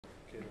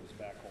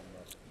back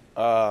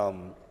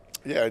home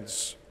though? Yeah,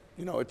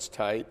 it's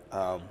tight.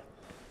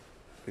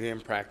 We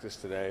didn't practice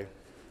today.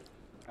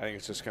 I think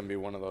it's just going to be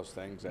one of those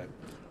things that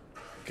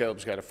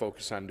Caleb's got to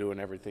focus on doing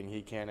everything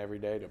he can every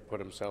day to put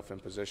himself in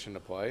position to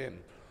play, and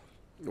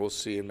we'll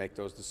see and make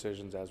those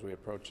decisions as we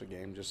approach the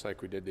game, just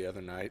like we did the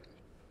other night.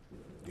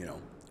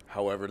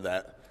 However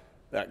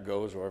that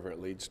goes, wherever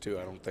it leads to,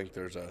 I don't think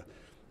there's an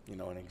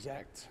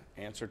exact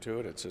answer to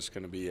it. It's just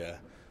going to be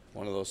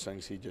one of those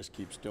things he just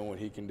keeps doing what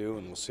he can do,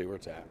 and we'll see where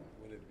it's at.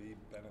 Would it be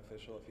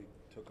beneficial if he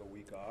took a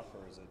week off,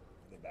 or is it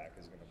the back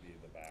is going to be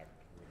the back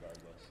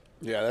regardless?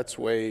 Yeah, that's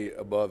way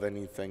above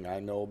anything I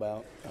know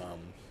about.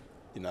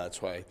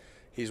 That's why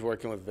he's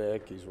working with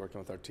Vic, he's working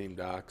with our team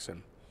docs,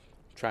 and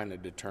trying to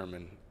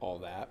determine all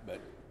that. But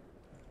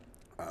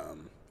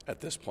at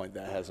this point,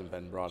 that hasn't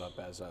been brought up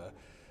as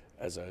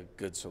a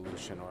good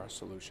solution or a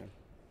solution.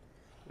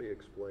 How do you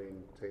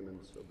explain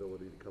Taman's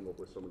ability to come up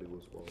with so many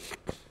loose balls?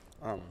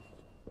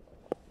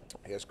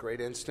 He has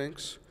great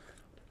instincts.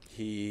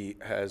 He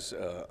has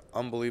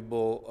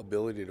unbelievable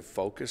ability to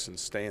focus and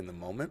stay in the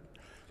moment.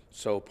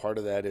 So part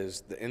of that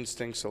is the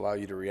instincts allow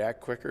you to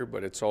react quicker,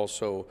 but it's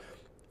also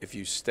if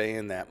you stay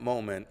in that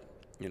moment,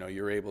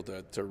 you're able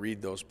to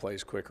read those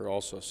plays quicker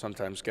also.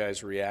 Sometimes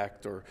guys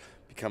react or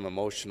become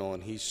emotional,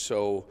 and he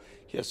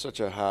has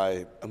such a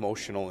high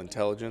emotional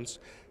intelligence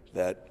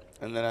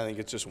and then I think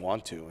it's just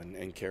want to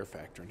and care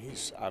factor, and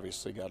he's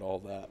obviously got all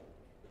that.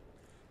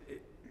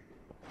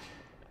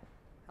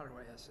 How do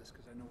I ask this?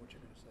 Because I know what you're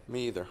going to say.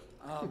 Me either.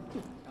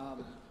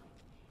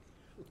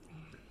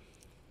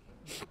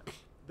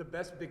 The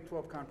best Big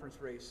 12 conference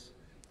race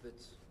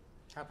that's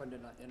happened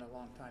in a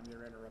long time,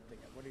 you're interrupting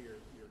it. What are your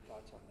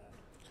thoughts on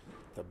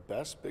that? The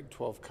best Big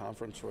 12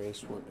 conference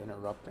race, we're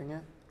interrupting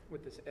it?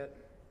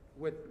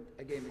 With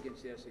a game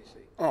against the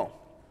SEC. Oh.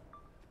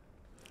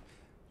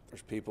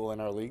 There's people in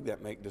our league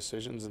that make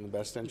decisions in the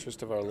best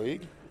interest of our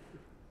league,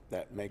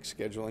 that make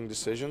scheduling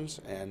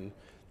decisions, and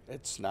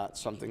it's not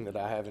something that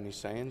I have any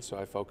say in, so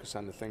I focus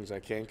on the things I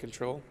can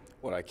control.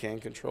 What I can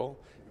control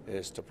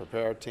is to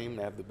prepare our team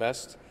to have the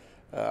best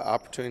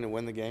opportunity to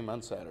win the game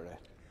on Saturday.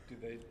 Do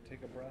they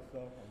take a breath though?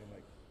 I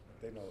mean,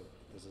 they know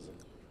this isn't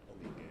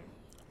a league game.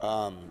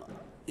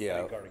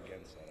 Yeah. They guard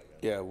against that,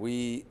 I guess. Yeah,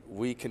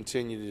 we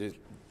continue to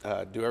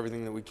do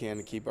everything that we can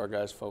to keep our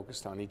guys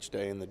focused on each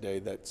day and the day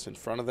that's in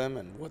front of them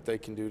and what they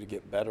can do to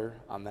get better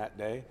on that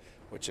day,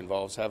 which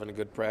involves having a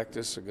good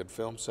practice, a good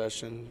film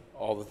session,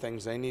 all the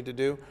things they need to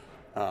do.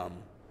 I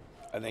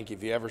think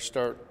if you ever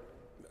start,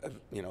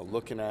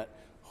 looking at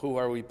who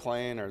are we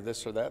playing or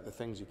this or that, the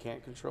things you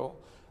can't control,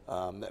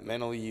 that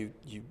mentally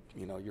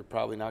you're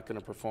probably not going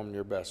to perform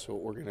your best. So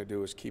what we're going to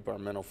do is keep our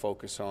mental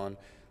focus on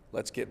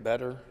let's get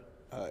better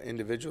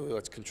individually,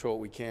 let's control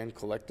what we can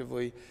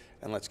collectively,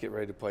 and let's get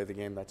ready to play the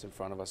game that's in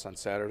front of us on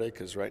Saturday,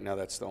 because right now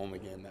that's the only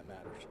game that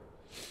matters.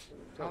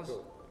 Go ahead.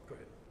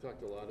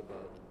 Talked a lot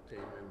about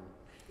Taman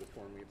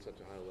performing at such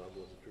a high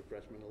level as a true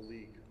freshman in the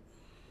league,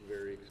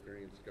 very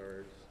experienced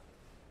guards.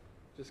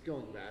 Just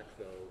going back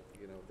though,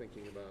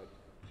 thinking about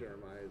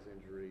Jeremiah's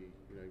injury,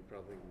 you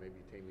probably maybe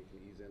Taman can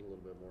ease in a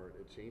little bit more.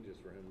 It changes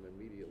for him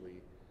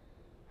immediately.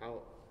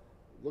 How,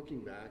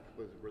 looking back,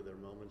 were there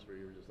moments where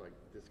you were just like,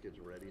 this kid's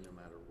ready no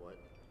matter what?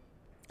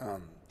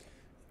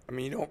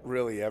 You don't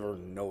really ever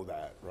know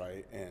that,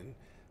 right? And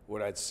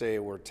what I'd say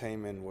where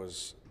Taman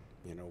was,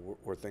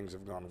 where things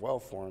have gone well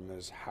for him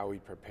is how he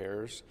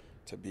prepares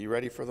to be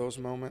ready for those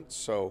moments.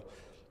 So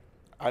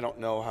I don't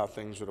know how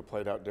things would have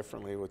played out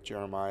differently with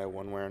Jeremiah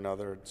one way or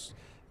another.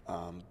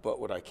 But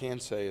what I can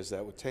say is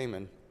that with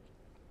Taman,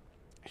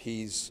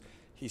 he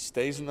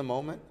stays in the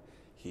moment.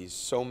 He's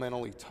so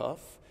mentally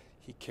tough.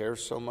 He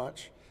cares so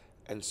much.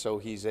 And so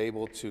he's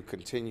able to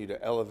continue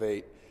to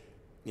elevate,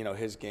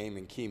 his game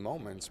in key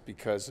moments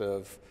because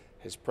of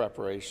his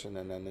preparation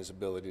and then his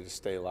ability to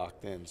stay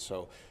locked in.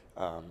 So,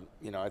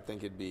 I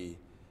think it'd be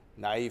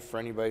naive for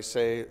anybody to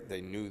say they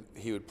knew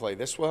he would play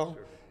this well.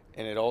 Sure.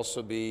 And it'd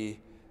also be,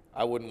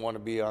 I wouldn't want to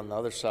be on the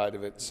other side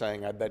of it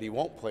saying, I bet he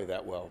won't play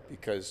that well,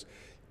 because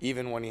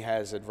even when he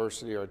has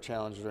adversity or a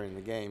challenge during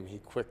the game, he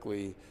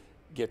quickly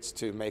gets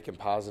to making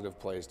positive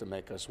plays to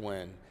make us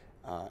win,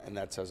 and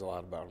that says a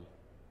lot about him.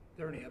 Is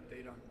there any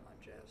update on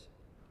Jazz?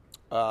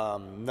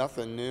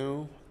 Nothing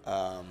new.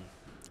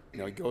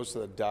 He goes to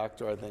the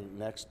doctor, I think,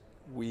 next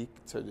week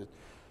to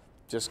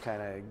just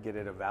kind of get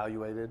it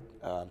evaluated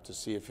to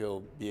see if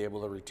he'll be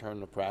able to return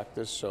to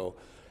practice. So,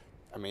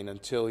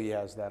 until he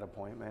has that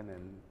appointment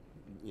and,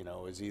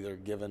 is either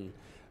given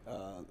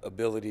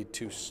ability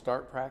to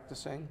start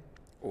practicing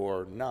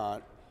or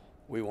not,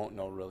 we won't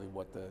know really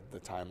what the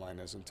timeline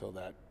is until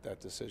that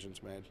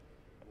decision's made.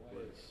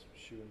 Why is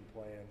Shun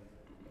playing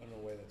in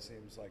a way that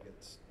seems like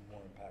it's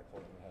more impactful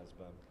than it has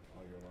been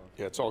all year long?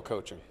 Yeah, it's all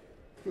coaching.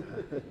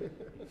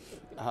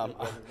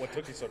 What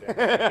took you so damn?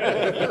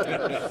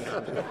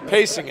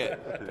 Pacing it.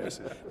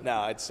 No,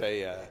 I'd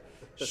say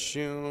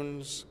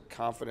Shun's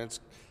confidence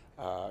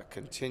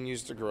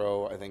continues to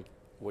grow. I think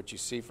what you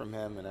see from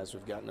him, and as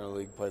we've gotten into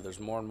league play, there's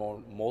more and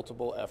more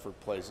multiple effort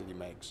plays that he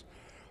makes.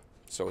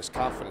 So his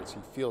confidence, he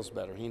feels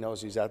better. He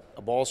knows he's at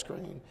a ball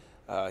screen.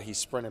 He's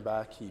sprinting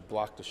back. He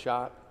blocked a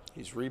shot.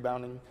 He's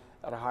rebounding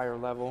at a higher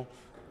level.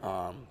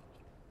 I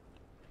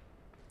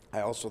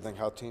also think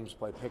how teams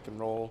play pick and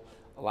roll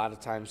a lot of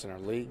times in our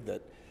league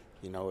that,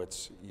 you know,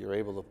 you're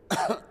able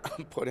to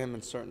put him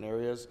in certain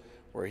areas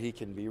where he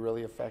can be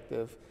really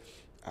effective,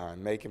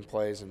 making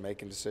plays and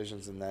making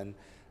decisions. And then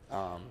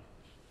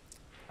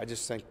I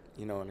just think,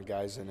 you know, when a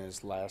guy's in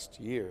his last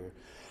year,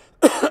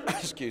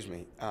 excuse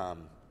me,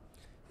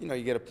 you know,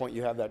 you get a point,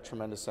 you have that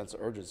tremendous sense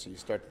of urgency. You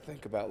start to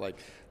think about, like,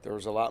 there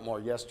was a lot more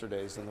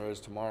yesterdays than there is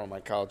tomorrow in my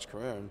college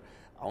career, and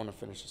I want to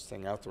finish this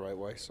thing out the right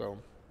way. So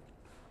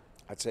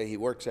I'd say he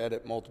works at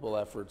it, multiple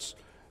efforts.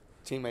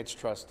 Teammates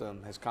trust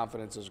him. His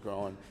confidence is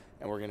growing,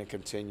 and we're going to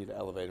continue to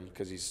elevate him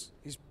because he's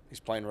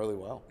playing really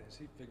well. Has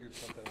he figured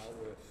something out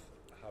with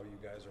how you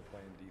guys are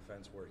playing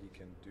defense where he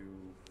can do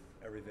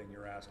everything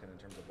you're asking in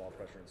terms of ball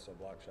pressure and still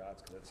block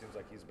shots? Because it seems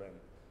like he's been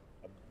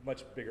a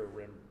much bigger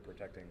rim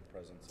protecting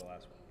presence the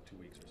last 2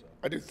 weeks or so.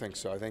 I do think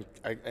so. I think,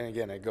 and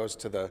again, it goes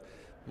to the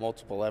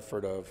multiple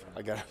effort of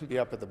I got to be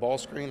up at the ball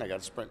screen, I got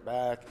to sprint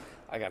back,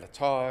 I got to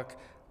talk,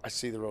 I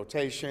see the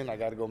rotation, I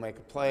got to go make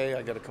a play,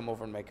 I got to come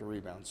over and make a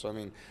rebound. So, I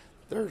mean,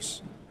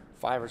 there's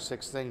 5 or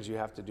 6 things you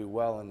have to do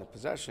well in the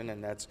possession,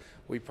 and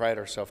we pride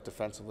ourselves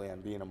defensively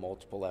on being a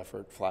multiple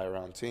effort, fly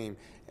around team.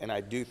 And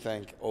I do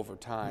think over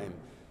time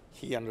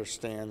he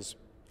understands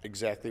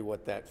exactly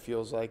what that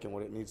feels like and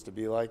what it needs to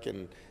be like,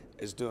 and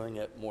is doing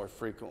it more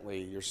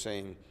frequently. You're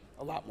seeing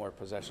a lot more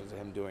possessions of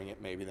him doing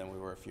it maybe than we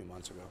were a few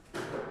months ago.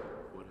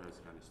 What has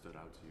kind of stood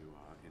out to you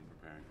in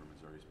preparing for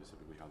Missouri,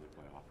 specifically how they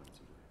play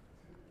offensively?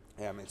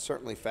 Yeah, I mean,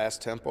 certainly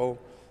fast tempo.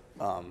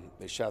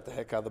 They shot the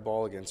heck out of the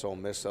ball against Ole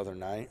Miss the other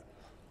night.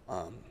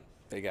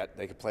 They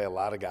could play a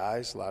lot of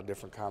guys, a lot of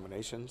different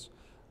combinations,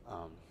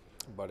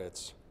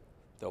 but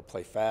they'll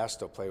play fast.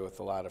 They'll play with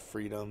a lot of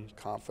freedom,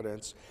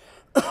 confidence.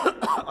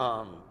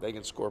 They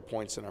can score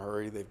points in a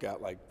hurry. They've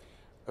got like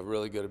a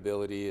really good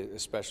ability,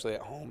 especially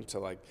at home, to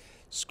like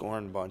score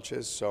in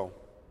bunches. So,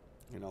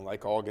 you know,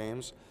 like all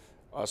games,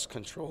 us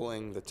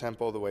controlling the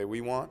tempo the way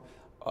we want,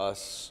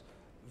 us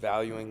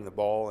valuing the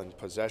ball and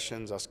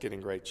possessions, us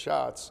getting great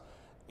shots,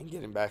 and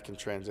getting back in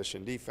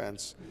transition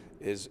defense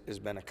has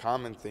been a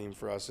common theme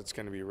for us. It's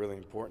going to be really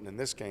important in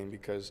this game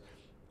because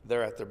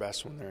they're at their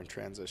best when they're in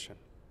transition.